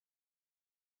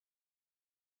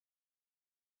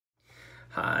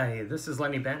Hi, this is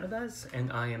Lenny Banovez,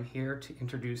 and I am here to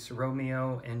introduce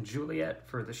Romeo and Juliet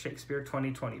for the Shakespeare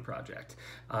 2020 project.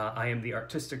 I am the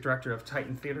Artistic Director of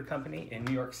Titan Theater Company in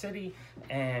New York City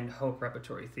and Hope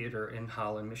Repertory Theater in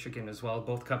Holland, Michigan as well.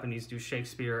 Both companies do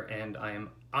Shakespeare, and I am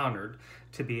honored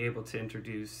to be able to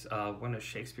introduce one of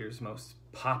Shakespeare's most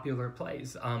popular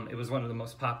plays. It was one of the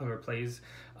most popular plays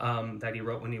that he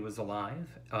wrote when he was alive,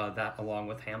 that along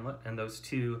with Hamlet, and those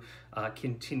two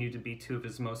continue to be two of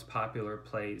his most popular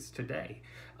plays today.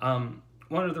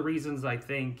 One of the reasons I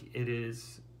think it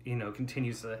is,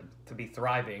 continues to be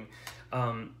thriving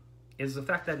is the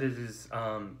fact that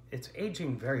it's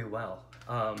aging very well.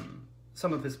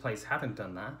 Some of his plays haven't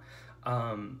done that,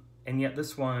 and yet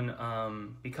this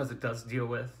one, because it does deal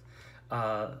with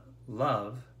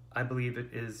love, I believe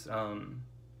it is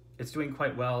it's doing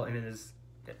quite well, and it is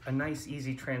a nice,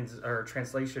 easy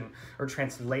translation or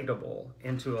translatable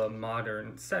into a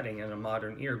modern setting and a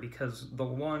modern ear, because the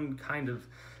one kind of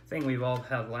thing we've all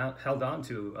held on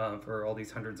to for all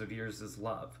these hundreds of years is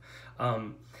love.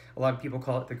 A lot of people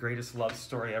call it the greatest love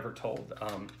story ever told.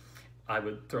 I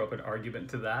would throw up an argument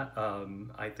to that.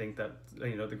 I think that,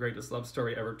 the greatest love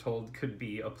story ever told could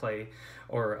be a play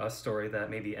or a story that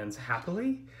maybe ends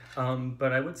happily.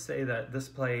 But I would say that this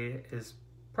play is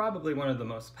probably one of the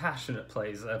most passionate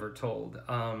plays ever told.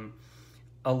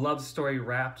 A love story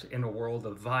wrapped in a world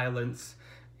of violence,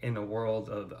 in a world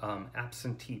of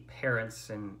absentee parents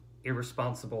and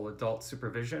irresponsible adult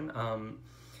supervision.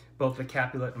 Both the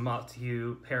Capulet and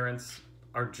Montague parents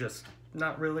are just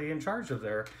not really in charge of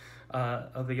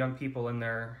the young people in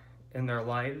their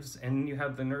lives, and you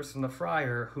have the nurse and the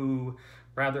friar who,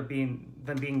 rather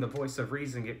than being the voice of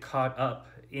reason, get caught up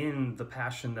in the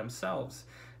passion themselves.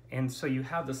 And so you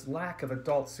have this lack of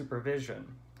adult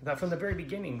supervision that from the very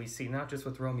beginning we see, not just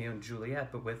with Romeo and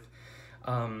Juliet, but with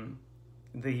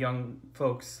the young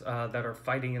folks that are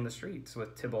fighting in the streets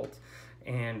with Tybalt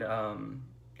and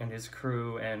his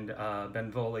crew, and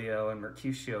Benvolio and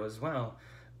Mercutio as well.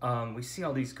 We see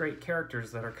all these great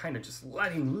characters that are kind of just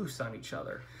letting loose on each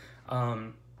other.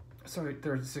 So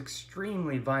there's this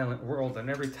extremely violent world, and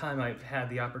every time I've had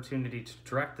the opportunity to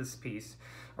direct this piece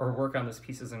or work on this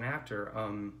piece as an actor,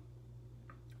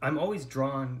 I'm always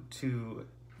drawn to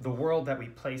the world that we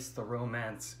place the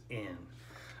romance in.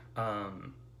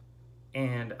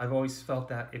 And I've always felt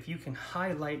that if you can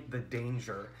highlight the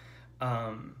danger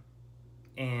and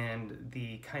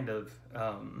the kind of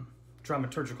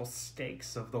dramaturgical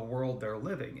stakes of the world they're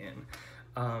living in,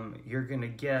 you're going to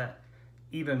get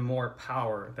even more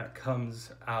power that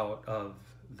comes out of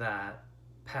that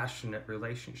passionate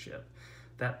relationship.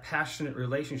 That passionate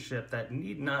relationship that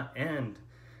need not end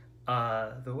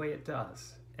the way it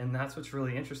does. And that's what's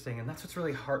really interesting, and that's what's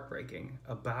really heartbreaking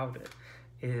about it,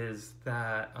 is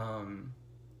that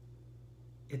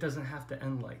it doesn't have to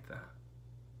end like that.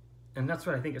 And that's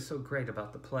what I think is so great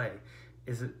about the play,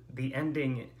 is that the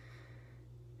ending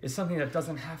is something that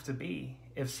doesn't have to be.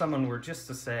 If someone were just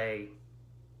to say,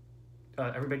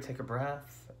 everybody take a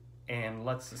breath and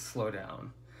let's just slow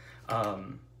down.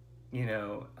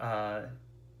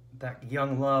 That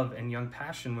young love and young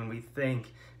passion, when we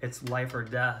think it's life or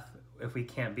death, if we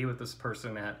can't be with this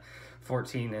person at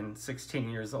 14 and 16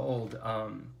 years old,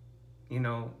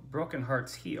 broken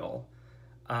hearts heal.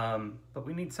 But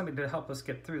we need somebody to help us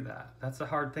get through that. That's a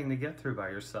hard thing to get through by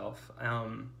yourself.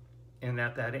 And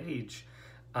at that age,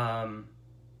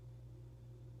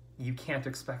 you can't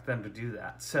expect them to do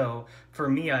that. So for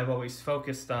me, I've always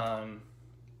focused on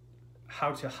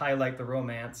how to highlight the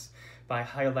romance by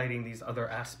highlighting these other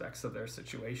aspects of their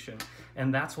situation.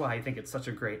 And that's why I think it's such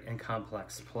a great and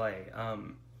complex play,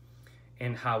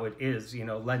 and how it is,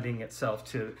 lending itself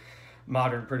to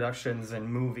modern productions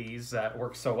and movies that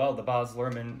work so well. The Baz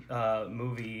Luhrmann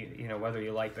movie, whether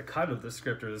you like the cut of the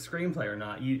script or the screenplay or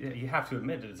not, you have to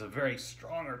admit it's a very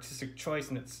strong artistic choice,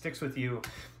 and it sticks with you.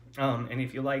 And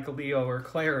if you like Leo or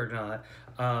Claire or not,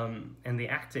 and the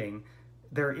acting,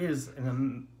 there is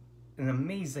an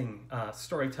amazing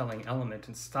storytelling element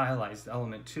and stylized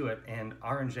element to it, and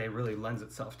R&J really lends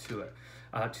itself to it,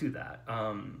 to that.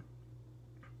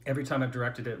 Every time I've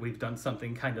directed it, we've done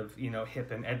something kind of,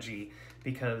 hip and edgy,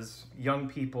 because young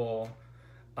people,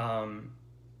 and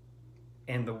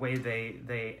the way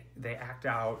they act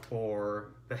out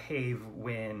or behave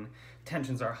when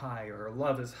tensions are high or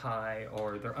love is high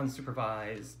or they're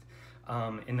unsupervised,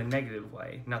 in a negative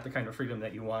way, not the kind of freedom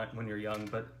that you want when you're young,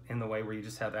 but in the way where you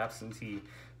just have absentee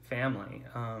family,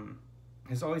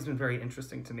 has always been very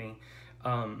interesting to me.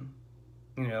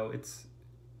 It's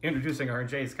introducing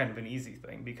R&J is kind of an easy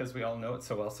thing because we all know it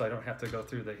so well, so I don't have to go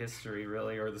through the history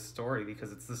really or the story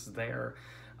because it's just there.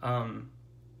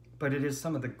 but it is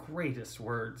some of the greatest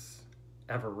words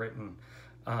ever written.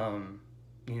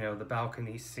 You know, the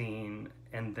balcony scene,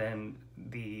 and then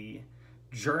the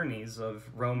journeys of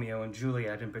Romeo and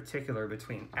Juliet in particular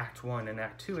between Act 1 and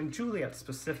Act 2, and Juliet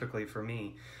specifically for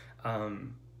me.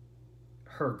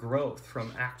 Her growth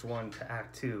from Act 1 to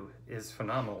Act 2 is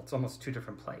phenomenal. It's almost two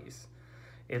different plays.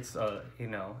 It's you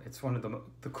know, it's one of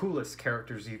the coolest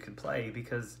characters you could play,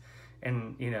 because,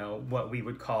 and you know, what we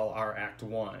would call our Act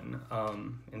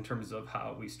 1 in terms of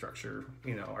how we structure,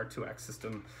 you know, our 2-act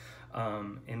system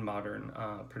in modern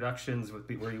productions,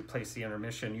 where you place the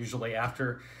intermission usually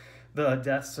after the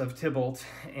deaths of Tybalt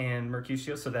and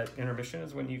Mercutio, so that intermission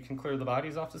is when you can clear the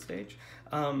bodies off the stage.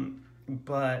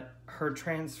 But her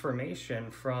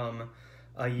transformation from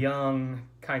a young,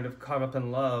 kind of caught up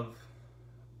in love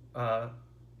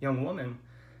young woman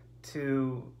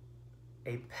to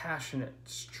a passionate,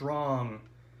 strong,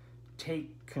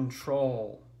 take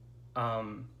control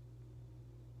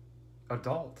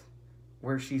adult,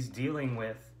 where she's dealing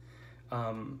with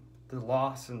the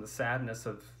loss and the sadness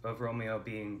of Romeo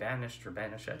being banished or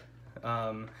banished,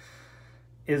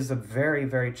 is a very,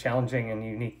 very challenging and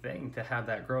unique thing to have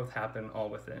that growth happen all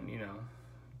within, you know,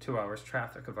 2 hours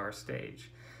traffic of our stage.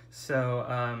 So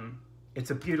it's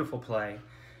a beautiful play.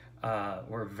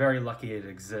 We're very lucky it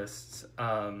exists.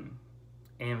 And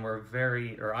I'm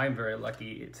very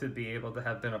lucky to be able to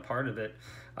have been a part of it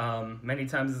many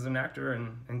times as an actor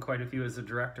and quite a few as a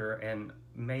director, and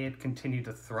may it continue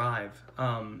to thrive,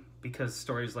 because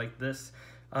stories like this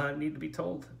need to be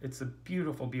told. It's a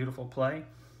beautiful, beautiful play.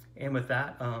 And with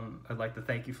that, I'd like to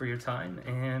thank you for your time,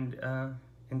 and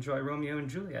enjoy Romeo and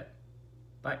Juliet.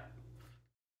 Bye.